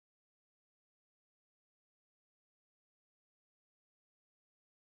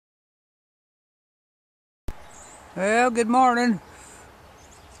Well, good morning.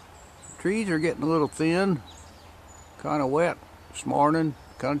 Trees are getting a little thin, kind of wet this morning,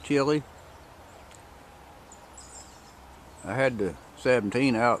 kind of chilly. I had the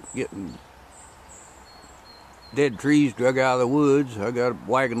 17 out getting dead trees dug out of the woods. I got a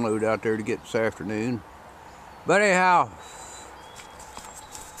wagon load out there to get this afternoon. But anyhow,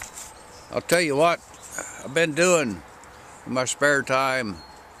 I'll tell you what I've been doing in my spare time,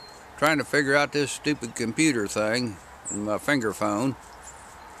 trying to figure out this stupid computer thing in my finger phone.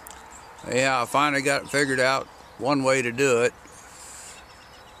 Yeah, I finally got it figured out, one way to do it.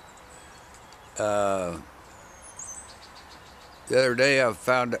 The other day I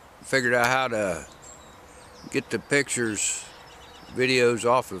figured out how to get the pictures, videos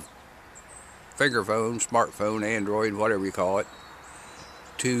off of finger phone, smartphone, Android, whatever you call it,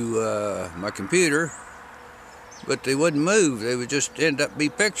 to my computer, but they wouldn't move. They would just end up be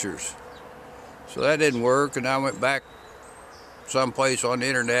pictures. So that didn't work, and I went back someplace on the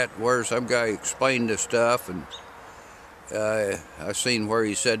internet where some guy explained this stuff, and I seen where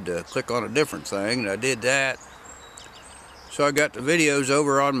he said to click on a different thing, and I did that. So I got the videos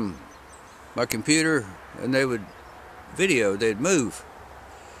over on my computer, and they would video, they'd move.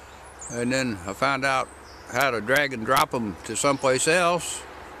 And then I found out how to drag and drop them to someplace else,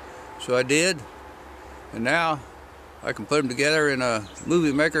 so I did, and now I can put them together in a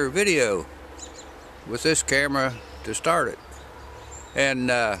movie maker video with this camera to start it. And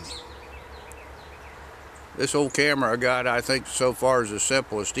this old camera I got, I think so far is the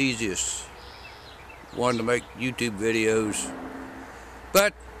simplest, easiest one to make YouTube videos.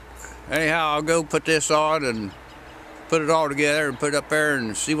 But anyhow, I'll go put this on and put it all together and put it up there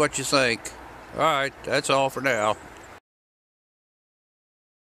and see what you think. Alright, that's all for now.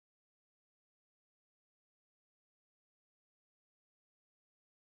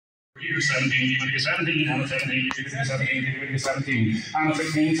 Here 17, you want to get 17, I'm a 17, you want to get 17, you want to get 17, I'm a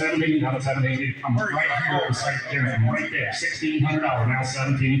 16, 17, I'm a 17, I'm right here, right there, $1,600, now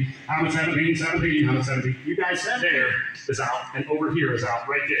 17, I'm a 17, 17, I'm a 17, you guys there is out, and over here is out,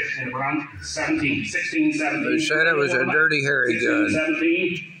 right there, and we're on 17, 16, 17. They said it was a dirty hairy 16, gun.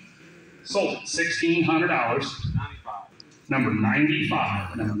 17, sold $1,600. Number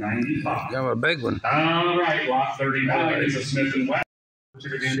 95, number 95. Got a big one. All right, lot 39 is a Smith & Wesson. I'm a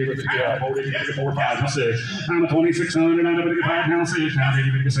 2600, I'm a 2600, I'm a big 5, now 6, now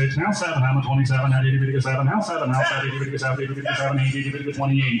 86, now 7, I'm a 27, now 87, now 7, now 7, 87, 87, 80,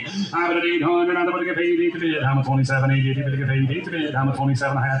 28, I'm at 800, I'm a big 8, I'm a 27, 80, 8, I'm a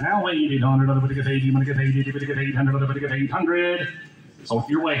 27 and a half, now 800, I'm a big 80, I'm a big 80, 800, I'm a big 800. So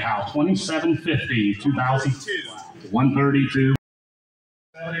your way, Hal, 2750, 2000, 132.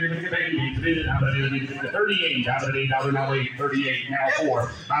 38, I'm at $38, now 8, 38, now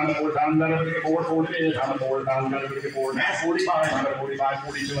 4. I'm at 4, I'm at 4, 40, I'm at 4, I'm at 4, now 45, I'm at 45,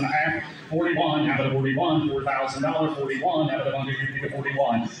 42 and a half, 41, I'm at 41, $4,000, 41, I'm at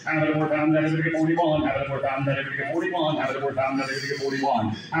 41, I'm at 4, I'm at 41, I'm at 4, I'm at 41, I'm at 4, I'm at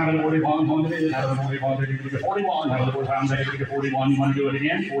 41, I'm at 41, 100, I'm at 41, 41, I'm at 4, I'm at 41, you want to do it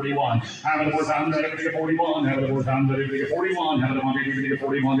again? 41, I'm at 4, I'm at 41, I'm at 4, I'm at 41, I'm at 41,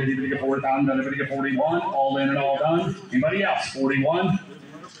 41, all in and all done. Anybody else? 41.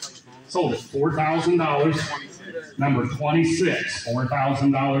 Sold it. $4,000. Number 26.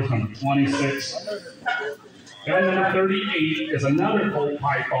 $4,000. Number 26. And number 38 is another cold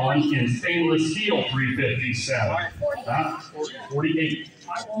python in stainless steel 357. 48.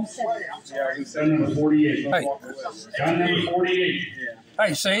 Gun number 48. Hey. Gun number 48.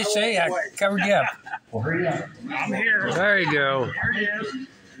 Hey, say, I covered you up. Well, hurry up. I'm here. There you go. There it is.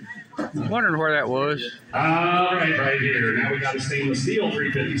 Wondering where that was. All right here. Now we got a stainless steel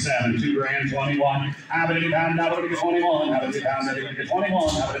 357, $2,021. How about it down? How about it 21? How about it down? How about it 21?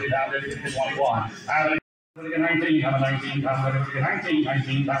 How about it down? How about it 21? How about it 19? How about 19? How about it 19?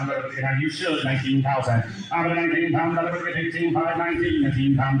 19? How about it 19? You should 19,000. How about 19? How about it 18? 5, 19?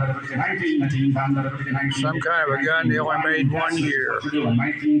 19? How about it 19? 19? How about it 19? Some kind of a gun they only made one year. What you're doing?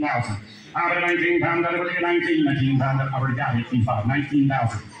 19,000. How about 19? How about it 19? 19? How about I already got 18,500.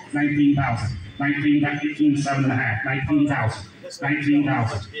 19,000. 19,000, 18, 7 and a half, 19,000,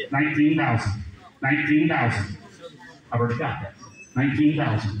 19,000, 19,000, 19,000. I've already got that.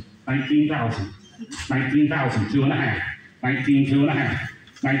 19,000, 19,000, 19,000, 2 and a half, 19, 2 and a half,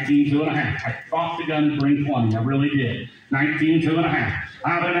 19, 2 and a half. I thought the gun would bring 20, I really did. 19, 2.5.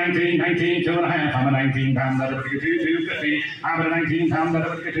 I'm at 19, 19, 2.5. I'm a 19 pound leather, 250. I'm at 19 pound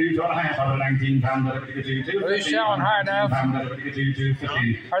leather, 2.5. I'm a 19 pound leather, 250. Are they selling high enough?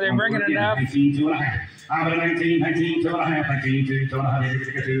 Are they bringing enough? 19, 2.5. I'm at 19, 19, 2.5. 19,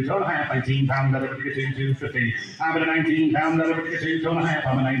 2.5. 19 pound leather, 250. I'm at 19 pound leather, 2.5.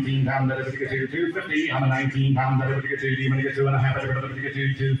 I'm a 19 pound leather, 250. I'm a 19 pound leather, 2. You want to get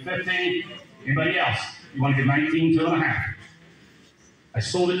 2.5? 250. Anybody else? You want to get 19, 2.5? I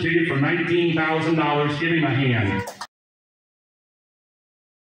sold it to you for $19,000. Give him a hand.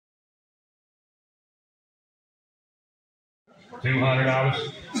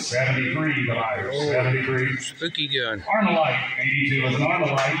 $200. 73 the buyer. 73. Spooky gun. Armalite. 82 is an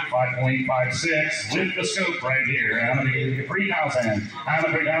Armalite. 5.56 with the scope right here. I'm going to get 3,000. I'm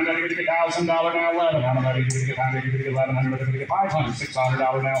going to get $1,000 now 11. I'm going to get $1,100. I'm going to get $500.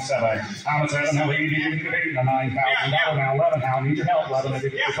 $600 now 7. I'm at 7. How many you get $8,000 now 11. How I need your help? 11. I'm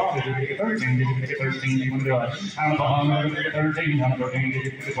going to get 12. I'm going to get 13. I'm going to get 13. You want to do it? I'm going to get 13. I'm going to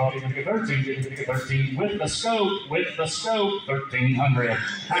get 12. I'm going to get 13. I'm going to get 13 with the scope. 1,300.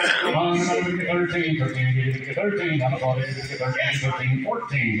 I'm going to get 13, 13, I'm going to get 13,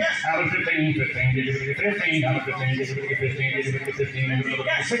 14. Out of 15, 15, 15, out of 15, 15, 15, I'm going to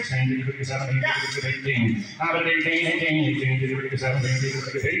get 16, 17, 18. Out of 18, 18, 17,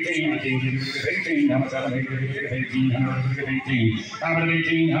 18, 18, I'm at 17, 18, I'm going to get 18. Out of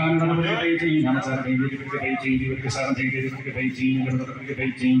 18, I'm going to get 18, I'm at 17, 18, 17, 18, I'm going to get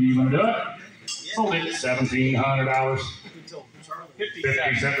 18. You want to do it? Sold it $1,700.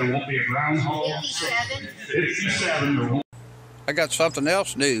 57, there won't be a ground hole. 57, there won't. I got something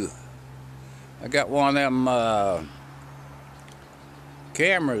else new. I got one of them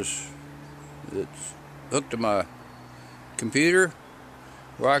cameras that's hooked to my computer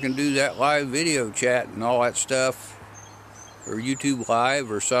where I can do that live video chat and all that stuff, or YouTube Live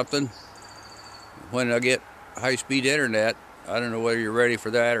or something when I get high-speed internet. I don't know whether you're ready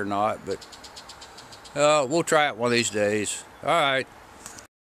for that or not, but we'll try it one of these days. All right.